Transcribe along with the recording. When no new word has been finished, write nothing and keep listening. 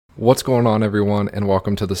What's going on, everyone, and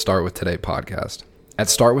welcome to the Start With Today podcast. At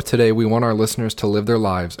Start With Today, we want our listeners to live their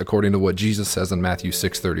lives according to what Jesus says in Matthew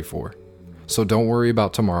 6:34. So don't worry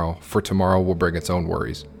about tomorrow, for tomorrow will bring its own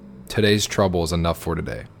worries. Today's trouble is enough for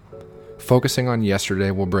today. Focusing on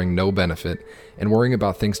yesterday will bring no benefit, and worrying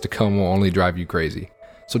about things to come will only drive you crazy.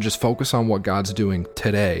 So just focus on what God's doing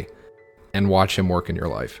today and watch Him work in your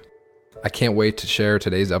life. I can't wait to share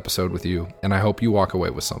today's episode with you, and I hope you walk away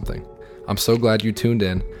with something. I'm so glad you tuned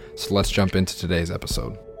in, so let's jump into today's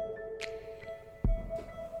episode.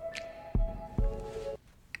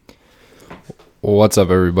 What's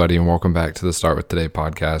up, everybody, and welcome back to the Start With Today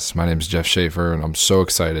podcast. My name is Jeff Schaefer, and I'm so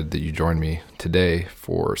excited that you joined me today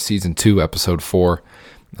for Season 2, Episode 4.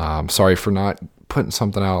 Sorry for not putting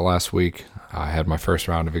something out last week. I had my first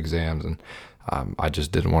round of exams, and I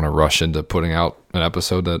just didn't want to rush into putting out an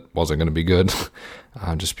episode that wasn't going to be good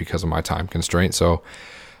just because of my time constraint. So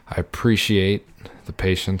I appreciate the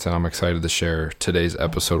patience, and I'm excited to share today's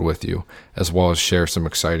episode with you, as well as share some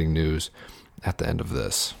exciting news at the end of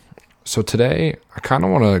this. So today, I kind of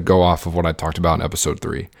want to go off of what I talked about in Episode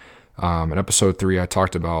 3. In Episode 3, I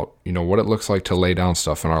talked about, what it looks like to lay down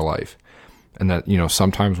stuff in our life. And that,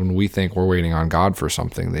 sometimes when we think we're waiting on God for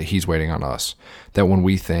something, that He's waiting on us. That when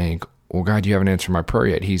we think, well, God, you haven't answered my prayer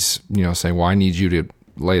yet, He's, saying, well, I need you to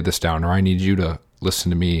lay this down, or I need you to listen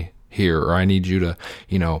to me here, or I need you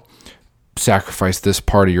to, sacrifice this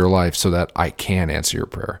part of your life so that I can answer your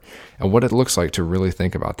prayer. And what it looks like to really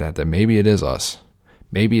think about that maybe it is us.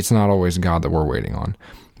 Maybe it's not always God that we're waiting on.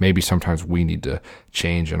 Maybe sometimes we need to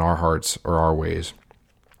change in our hearts or our ways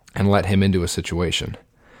and let Him into a situation.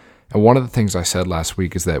 And one of the things I said last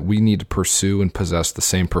week is that we need to pursue and possess the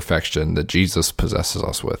same perfection that Jesus possesses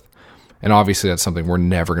us with. And obviously that's something we're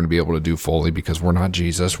never going to be able to do fully because we're not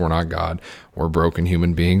Jesus, we're not God, we're broken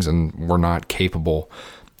human beings, and we're not capable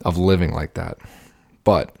of living like that.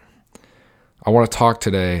 But I want to talk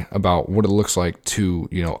today about what it looks like to,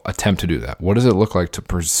 attempt to do that. What does it look like to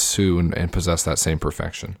pursue and possess that same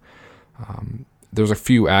perfection? There's a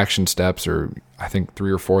few action steps, or I think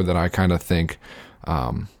 3 or 4 that I kind of think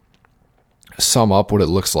sum up what it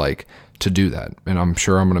looks like to do that. And I'm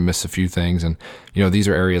sure I'm going to miss a few things. And, these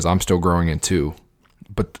are areas I'm still growing in too.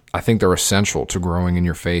 But I think they're essential to growing in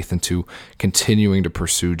your faith and to continuing to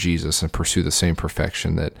pursue Jesus and pursue the same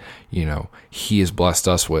perfection that, He has blessed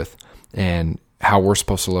us with, and how we're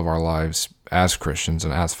supposed to live our lives as Christians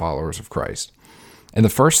and as followers of Christ. And the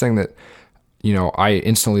first thing that, I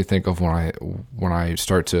instantly think of when I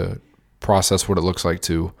start to process what it looks like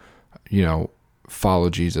to, follow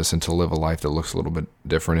Jesus and to live a life that looks a little bit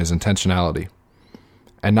different is intentionality.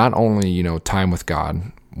 And not only, time with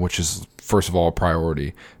God, which is first of all a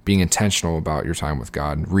priority, being intentional about your time with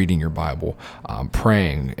God, reading your Bible,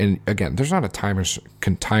 praying. And again, there's not a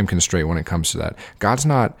time constraint when it comes to that. God's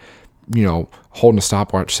not, holding a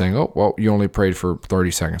stopwatch saying, oh, well, you only prayed for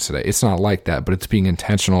 30 seconds today. It's not like that, but it's being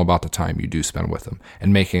intentional about the time you do spend with Him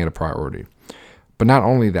and making it a priority. But not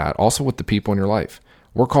only that, also with the people in your life.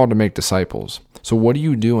 We're called to make disciples. So what are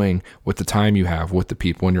you doing with the time you have with the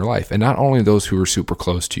people in your life? And not only those who are super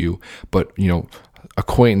close to you, but,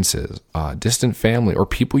 acquaintances, distant family, or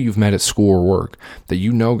people you've met at school or work that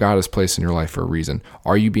God has placed in your life for a reason.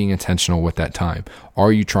 Are you being intentional with that time?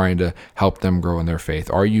 Are you trying to help them grow in their faith?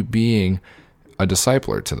 Are you being a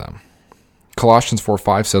discipler to them? Colossians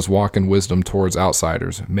 4:5 says, walk in wisdom towards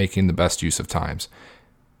outsiders, making the best use of times.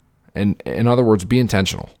 And in other words, be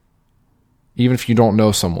intentional. Even if you don't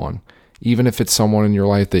know someone, even if it's someone in your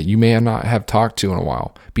life that you may not have talked to in a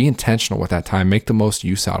while, be intentional with that time. Make the most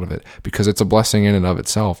use out of it because it's a blessing in and of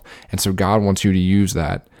itself. And so God wants you to use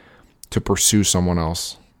that to pursue someone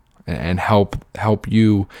else and help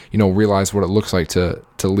you, realize what it looks like to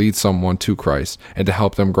lead someone to Christ and to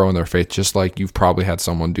help them grow in their faith, just like you've probably had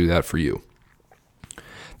someone do that for you.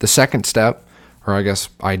 The second step, or I guess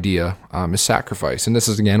idea, is sacrifice. And this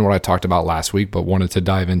is, again, what I talked about last week, but wanted to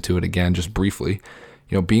dive into it again just briefly.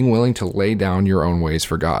 Being willing to lay down your own ways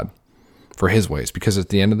for God, for His ways, because at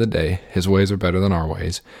the end of the day, His ways are better than our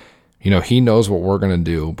ways. He knows what we're going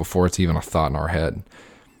to do before it's even a thought in our head.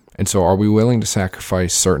 And so are we willing to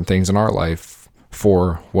sacrifice certain things in our life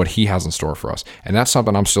for what He has in store for us? And that's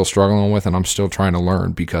something I'm still struggling with and I'm still trying to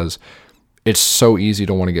learn, because it's so easy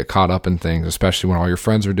to want to get caught up in things, especially when all your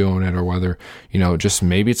friends are doing it, or whether, just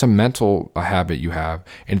maybe it's a mental habit you have,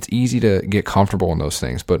 and it's easy to get comfortable in those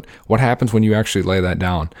things. But what happens when you actually lay that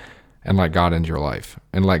down and let God into your life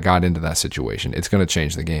and let God into that situation? It's going to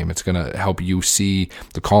change the game. It's going to help you see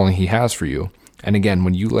the calling He has for you. And again,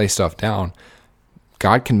 when you lay stuff down,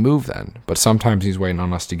 God can move then, but sometimes He's waiting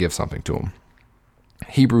on us to give something to Him.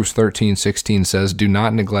 Hebrews 13:16 says, "Do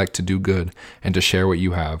not neglect to do good and to share what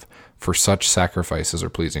you have, for such sacrifices are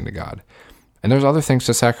pleasing to God." And there's other things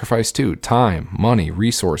to sacrifice too: time, money,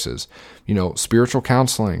 resources, spiritual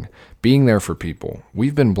counseling, being there for people.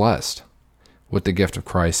 We've been blessed with the gift of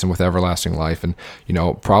Christ and with everlasting life. And,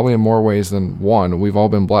 probably in more ways than one, we've all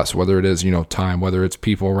been blessed, whether it is, time, whether it's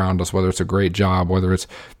people around us, whether it's a great job, whether it's,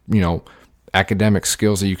 academic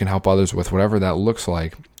skills that you can help others with, whatever that looks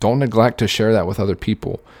like. Don't neglect to share that with other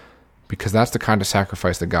people, because that's the kind of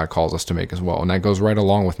sacrifice that God calls us to make as well. And that goes right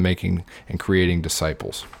along with making and creating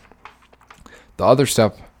disciples. The other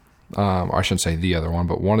step, I shouldn't say the other one,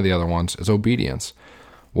 but one of the other ones is obedience.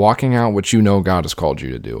 Walking out what God has called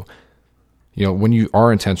you to do. When you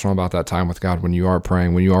are intentional about that time with God, when you are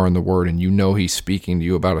praying, when you are in the Word, and He's speaking to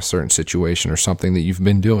you about a certain situation or something that you've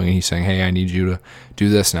been doing, and He's saying, "Hey, I need you to do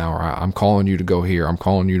this now," or "I'm calling you to go here. I'm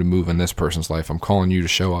calling you to move in this person's life. I'm calling you to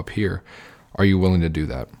show up here." Are you willing to do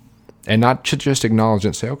that? And not to just acknowledge it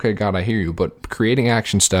and say, "Okay, God, I hear you," but creating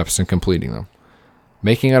action steps and completing them.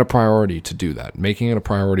 Making it a priority to do that. Making it a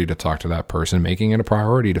priority to talk to that person. Making it a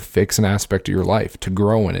priority to fix an aspect of your life, to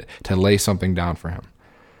grow in it, to lay something down for Him.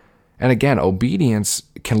 And again, obedience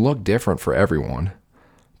can look different for everyone,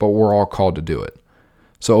 but we're all called to do it.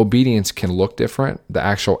 So obedience can look different, the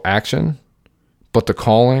actual action, but the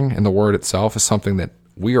calling and the word itself is something that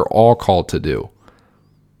we are all called to do.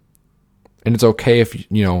 And it's okay if,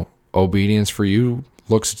 obedience for you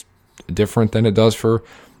looks different than it does for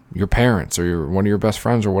your parents or one of your best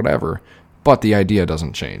friends or whatever, but the idea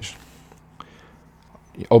doesn't change.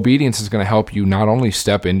 Obedience is going to help you not only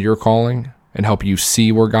step into your calling and help you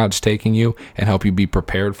see where God's taking you and help you be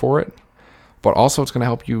prepared for it, but also it's going to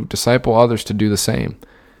help you disciple others to do the same.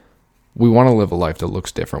 We want to live a life that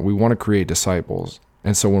looks different. We want to create disciples.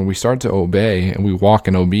 And so when we start to obey and we walk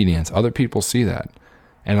in obedience, other people see that,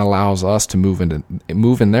 and allows us to move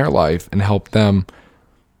in their life and help them,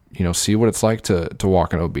 see what it's like to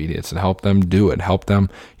walk in obedience and help them do it, help them,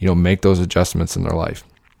 make those adjustments in their life.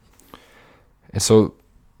 And so,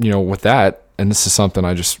 with that, and this is something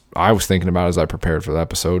I was thinking about as I prepared for the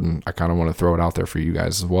episode, and I kind of want to throw it out there for you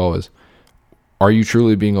guys as well, is, are you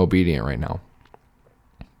truly being obedient right now?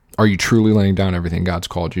 Are you truly laying down everything God's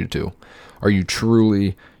called you to do? Are you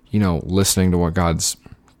truly, listening to what God's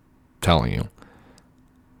telling you?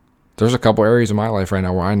 There's a couple areas in my life right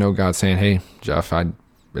now where I know God's saying, "Hey, Jeff,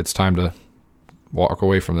 it's time to walk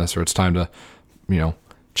away from this," or "It's time to,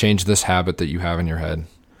 change this habit that you have in your head."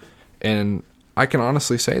 And I can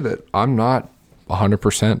honestly say that I'm not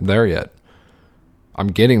 100% there yet. I'm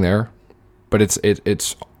getting there, but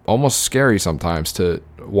it's almost scary sometimes to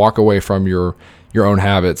walk away from your own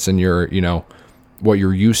habits and your, what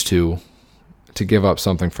you're used to give up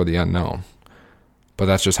something for the unknown. But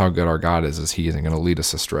that's just how good our God is He isn't going to lead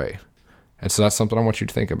us astray. And so that's something I want you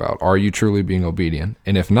to think about. Are you truly being obedient?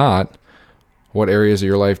 And if not, what areas of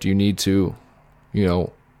your life do you need to,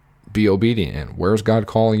 be obedient in? Where's God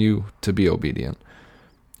calling you to be obedient?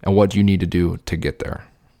 And what do you need to do to get there?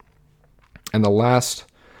 And the last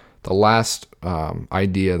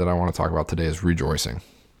idea that I want to talk about today is rejoicing.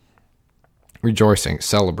 Rejoicing,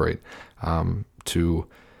 celebrate, to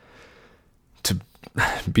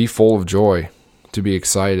be full of joy, to be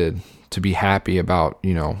excited, to be happy about,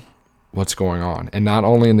 what's going on. And not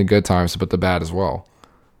only in the good times, but the bad as well.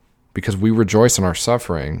 Because we rejoice in our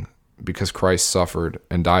suffering because Christ suffered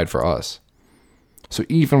and died for us. So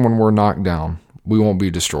even when we're knocked down, we won't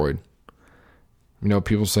be destroyed.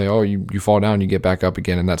 People say, "Oh, you fall down, you get back up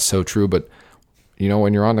again," and that's so true. But,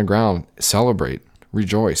 when you're on the ground, celebrate,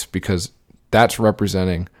 rejoice, because that's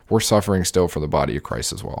representing we're suffering still for the body of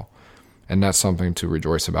Christ as well. And that's something to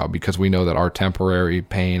rejoice about, because we know that our temporary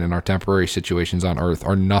pain and our temporary situations on earth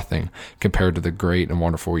are nothing compared to the great and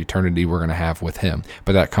wonderful eternity we're going to have with Him.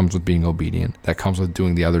 But that comes with being obedient. That comes with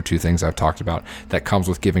doing the other two things I've talked about. That comes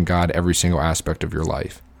with giving God every single aspect of your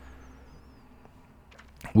life.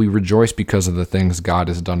 We rejoice because of the things God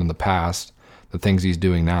has done in the past, the things He's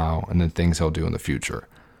doing now, and the things He'll do in the future.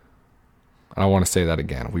 And I want to say that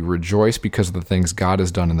again. We rejoice because of the things God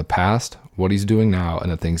has done in the past, what He's doing now,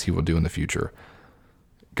 and the things He will do in the future.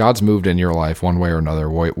 God's moved in your life one way or another,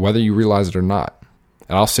 whether you realize it or not.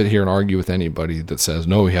 And I'll sit here and argue with anybody that says,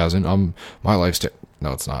 "No, He hasn't. My life's..."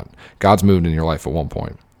 No, it's not. God's moved in your life at one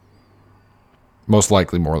point. Most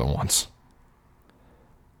likely more than once.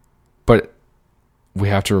 But we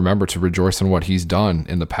have to remember to rejoice in what He's done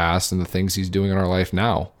in the past and the things He's doing in our life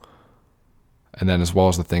now. And then as well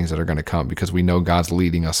as the things that are going to come, because we know God's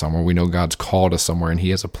leading us somewhere. We know God's called us somewhere, and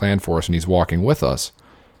He has a plan for us, and He's walking with us.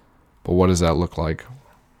 But what does that look like?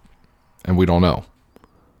 And we don't know.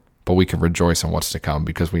 but we can rejoice in what's to come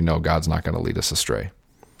because we know God's not going to lead us astray.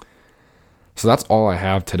 So that's all I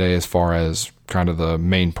have today as far as kind of the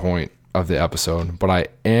main point of the episode. But I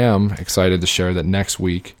am excited to share that next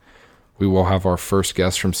week we will have our first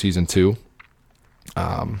guest from season 2.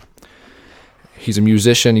 He's a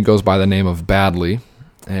musician. He goes by the name of Badly,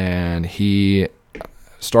 and he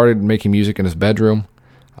started making music in his bedroom.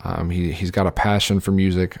 He's got a passion for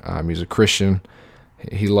music. He's a Christian.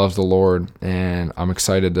 He loves the Lord, and I'm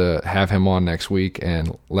excited to have him on next week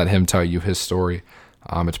and let him tell you his story.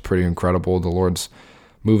 It's pretty incredible. The Lord's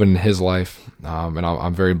moving in his life, and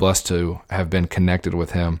I'm very blessed to have been connected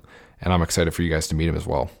with him, and I'm excited for you guys to meet him as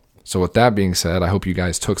well. So with that being said, I hope you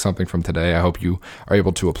guys took something from today. I hope you are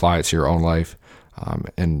able to apply it to your own life,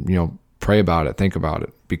 and pray about it, think about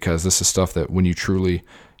it, because this is stuff that when you truly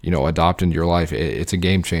adopt into your life, it's a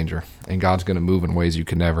game changer, and God's going to move in ways you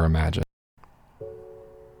can never imagine.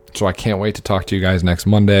 So I can't wait to talk to you guys next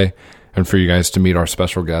Monday and for you guys to meet our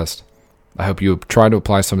special guest. I hope you try to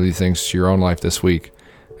apply some of these things to your own life this week,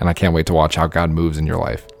 and I can't wait to watch how God moves in your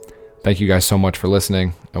life. Thank you guys so much for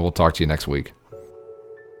listening, and we'll talk to you next week.